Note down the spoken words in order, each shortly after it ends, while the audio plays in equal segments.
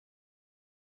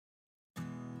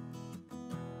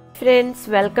friends,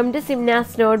 welcome to Simna's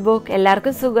Notebook.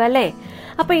 എല്ലാവർക്കും സുഖമല്ലേ?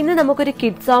 അപ്പോൾ ഇന്ന് നമുക്കൊരു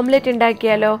കിഡ്സ് ഓംലെറ്റ്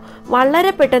ഉണ്ടാക്കിയാലോ?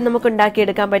 വളരെ പെട്ടെന്ന് നമുക്ക്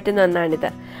ഉണ്ടാക്കിയെടുക്കാൻ പറ്റുന്ന ഒന്നാണിത്.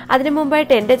 അതിനു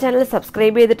മുമ്പായിട്ട് എൻ്റെ ചാനൽ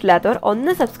സബ്സ്ക്രൈബ് ചെയ്തിട്ടില്ലാത്തവർ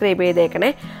ഒന്ന് സബ്സ്ക്രൈബ്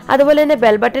ചെയ്തേക്കണേ. അതുപോലെ തന്നെ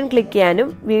ബെൽ ബട്ടൺ ക്ലിക്ക് ചെയ്യാനും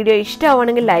വീഡിയോ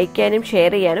ഇഷ്ടമാണെങ്കിൽ ലൈക്ക് ചെയ്യാനും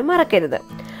ഷെയർ ചെയ്യാനും മറക്കരുത്.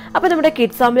 അപ്പോൾ നമ്മുടെ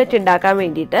കിഡ്സ് ഓംലെറ്റ് ഉണ്ടാക്കാൻ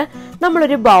വേണ്ടിയിട്ട്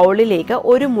നമ്മളൊരു ബൗളിലേക്ക്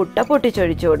ഒരു മുട്ട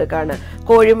പൊട്ടിച്ചൊഴിച്ചു കൊടുക്കുകയാണ്.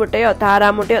 കോഴിമുട്ടയോ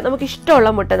താറാമുട്ടയോ നമുക്ക് ഇഷ്ടമുള്ള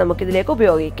മുട്ട നമുക്കിതിലേക്ക്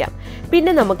ഉപയോഗിക്കാം.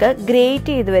 പിന്നെ നമുക്ക്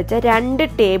ഗ്രേറ്റ് ചെയ്ത് വെച്ച 2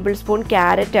 ടേബിൾ സ്പൂൺ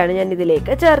ക്യാരറ്റാണ് ഞാൻ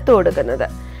ഇതിലേക്ക് ചേർത്ത് കൊടുക്കുന്നത്.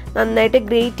 നന്നായിട്ട്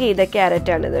ഗ്രേറ്റ് ചെയ്ത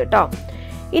ക്യാരറ്റാണിത് കേട്ടോ.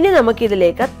 ഇനി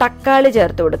നമുക്കിതിലേക്ക് തക്കാളി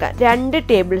ചേർത്ത് കൊടുക്കാം. 2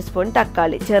 ടേബിൾ സ്പൂൺ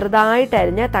തക്കാളി, ചെറുതായിട്ട്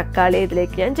അരിഞ്ഞ തക്കാളി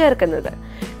ഇതിലേക്ക് ഞാൻ ചേർക്കുന്നത്.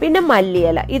 പിന്നെ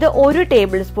മല്ലിയില, ഇത് 1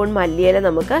 ടേബിൾ സ്പൂൺ മല്ലിയില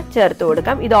നമുക്ക് ചേർത്ത്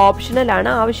കൊടുക്കാം. ഇത് ഓപ്ഷണലാണ്,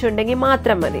 ആവശ്യമുണ്ടെങ്കിൽ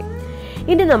മാത്രം മതി.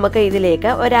 ഇനി നമുക്ക് ഇതിലേക്ക്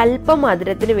ഒരല്പം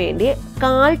മധുരത്തിന് വേണ്ടി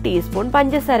 1/4 ടീസ്പൂൺ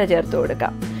പഞ്ചസാര ചേർത്ത്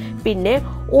കൊടുക്കാം. പിന്നെ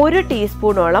 1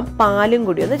 ടീസ്പൂണോളം പാലും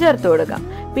കൂടി ഒന്ന് ചേർത്ത് കൊടുക്കാം.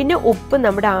 പിന്നെ ഉപ്പ്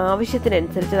നമ്മുടെ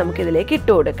ആവശ്യത്തിനനുസരിച്ച് നമുക്ക് ഇതിലേക്ക്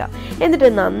ഇട്ട് കൊടുക്കാം. എന്നിട്ട്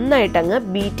നന്നായിട്ട് അങ്ങ്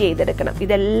ബീറ്റ് ചെയ്തെടുക്കണം.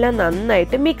 ഇതെല്ലാം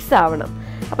നന്നായിട്ട് മിക്സ് ആവണം.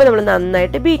 അപ്പോൾ നമ്മൾ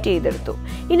നന്നായിട്ട് ബീറ്റ് ചെയ്തെടുത്തു.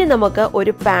 ഇനി നമുക്ക്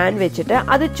ഒരു പാൻ വെച്ചിട്ട്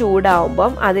അത്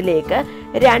ചൂടാവുമ്പം അതിലേക്ക്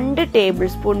 2 ടേബിൾ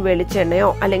സ്പൂൺ വെളിച്ചെണ്ണയോ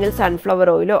അല്ലെങ്കിൽ സൺഫ്ലവർ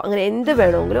ഓയിലോ അങ്ങനെ എന്ത്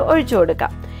വേണമെങ്കിലും ഒഴിച്ചു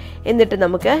കൊടുക്കാം. എന്നിട്ട്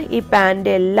നമുക്ക് ഈ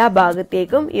പാനിൻ്റെ എല്ലാ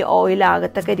ഭാഗത്തേക്കും ഈ ഓയിൽ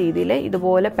ആകത്തക്ക രീതിയിൽ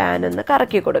ഇതുപോലെ പാൻ ഒന്ന്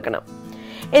കറക്കി കൊടുക്കണം.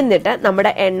 എന്നിട്ട്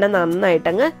നമ്മുടെ എണ്ണ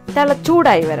നന്നായിട്ടങ്ങ്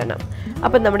ചൂടായി വരണം.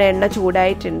 അപ്പം നമ്മുടെ എണ്ണ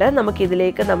ചൂടായിട്ടുണ്ട്.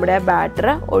 നമുക്കിതിലേക്ക് നമ്മുടെ ബാറ്റർ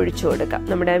ഒഴിച്ചു കൊടുക്കാം.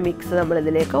 നമ്മുടെ മിക്സ്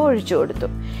നമ്മളിതിലേക്ക് ഒഴിച്ചു കൊടുത്തു.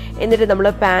 എന്നിട്ട് നമ്മൾ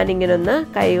പാൻ ഇങ്ങനെ ഒന്ന്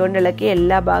കൈകൊണ്ട് ഇളക്കി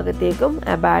എല്ലാ ഭാഗത്തേക്കും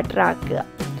ആ ബാറ്റർ ആക്കുക.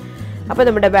 അപ്പോൾ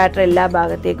നമ്മുടെ ബാറ്റർ എല്ലാ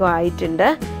ഭാഗത്തേക്കും ആയിട്ടുണ്ട്.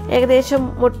 ഏകദേശം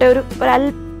മുട്ട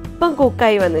ഒരല്പം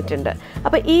കുക്കായി വന്നിട്ടുണ്ട്.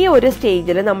 അപ്പോൾ ഈ ഒരു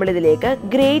സ്റ്റേജിൽ നമ്മളിതിലേക്ക്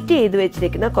ഗ്രേറ്റ് ചെയ്ത്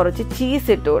വെച്ചിരിക്കുന്ന കുറച്ച് ചീസ്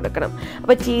ഇട്ട് കൊടുക്കണം.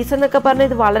 അപ്പോൾ ചീസ് എന്നൊക്കെ പറഞ്ഞാൽ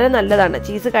ഇത് വളരെ നല്ലതാണ്.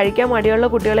 ചീസ് കഴിക്കാൻ മടിയുള്ള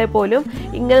കുട്ടികളെ പോലും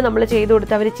ഇങ്ങനെ നമ്മൾ ചെയ്ത്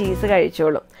കൊടുത്താൽ അവർ ചീസ്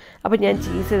കഴിച്ചോളും. അപ്പോൾ ഞാൻ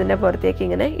ചീസ് ഇതിൻ്റെ പുറത്തേക്ക്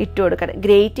ഇങ്ങനെ ഇട്ട് കൊടുക്കണം.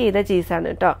 ഗ്രേറ്റ് ചെയ്ത ചീസാണ്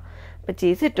കേട്ടോ. അപ്പോൾ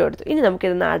ചീസ് ഇട്ട് കൊടുത്തു. ഇനി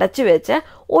നമുക്കിതൊന്ന് അടച്ചു വെച്ച്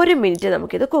 1 മിനിറ്റ്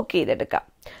നമുക്കിത് കുക്ക് ചെയ്തെടുക്കാം.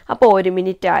 അപ്പോൾ 1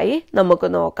 മിനിറ്റായി. നമുക്ക്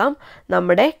നോക്കാം.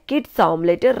 നമ്മുടെ കിഡ്സ്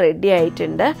ഓംലെറ്റ് റെഡി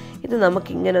ആയിട്ടുണ്ട്. ഇത്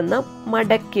നമുക്കിങ്ങനെ ഒന്ന്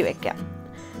മടക്കി വെക്കാം.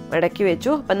 മടക്കി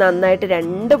വെച്ചു. അപ്പം നന്നായിട്ട്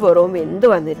 2 പുറവും വെന്ത്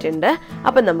വന്നിട്ടുണ്ട്.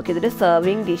 അപ്പം നമുക്കിതൊരു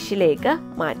സെർവിങ് ഡിഷിലേക്ക്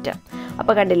മാറ്റാം.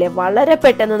 അപ്പോൾ കണ്ടില്ലേ, വളരെ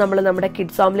പെട്ടെന്ന് നമ്മൾ നമ്മുടെ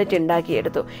കിഡ്സ് ഓംലെറ്റ്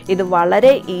ഉണ്ടാക്കിയെടുത്തു. ഇത്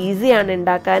വളരെ ഈസിയാണ്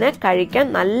ഉണ്ടാക്കാൻ, കഴിക്കാൻ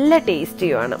നല്ല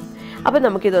ടേസ്റ്റിയുമാണ്. അപ്പം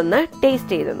നമുക്കിതൊന്ന്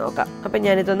ടേസ്റ്റ് ചെയ്ത് നോക്കാം. അപ്പം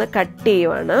ഞാനിതൊന്ന് കട്ട്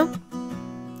ചെയ്യുവാണ്.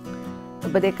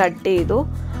 അപ്പോൾ ഇത് കട്ട് ചെയ്തു.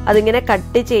 അതിങ്ങനെ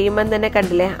കട്ട് ചെയ്യുമ്പം തന്നെ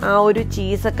കണ്ടില്ലേ ആ ഒരു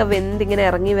ചീസൊക്കെ വെന്തിങ്ങനെ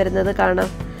ഇറങ്ങി വരുന്നത്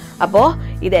കാണാം. അപ്പോൾ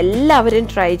ഇതെല്ലാവരും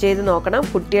ട്രൈ ചെയ്ത് നോക്കണം.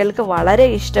 കുട്ടികൾക്ക് വളരെ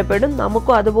ഇഷ്ടപ്പെടും.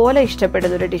 നമുക്കും അതുപോലെ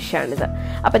ഇഷ്ടപ്പെടുന്ന ഒരു ഡിഷാണിത്.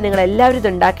 അപ്പം നിങ്ങളെല്ലാവരും ഇത്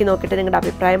ഉണ്ടാക്കി നോക്കിയിട്ട് നിങ്ങളുടെ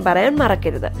അഭിപ്രായം പറയാൻ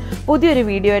മറക്കരുത്. പുതിയൊരു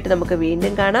വീഡിയോ ആയിട്ട് നമുക്ക്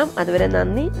വീണ്ടും കാണാം. അതുവരെ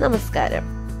നന്ദി, നമസ്കാരം.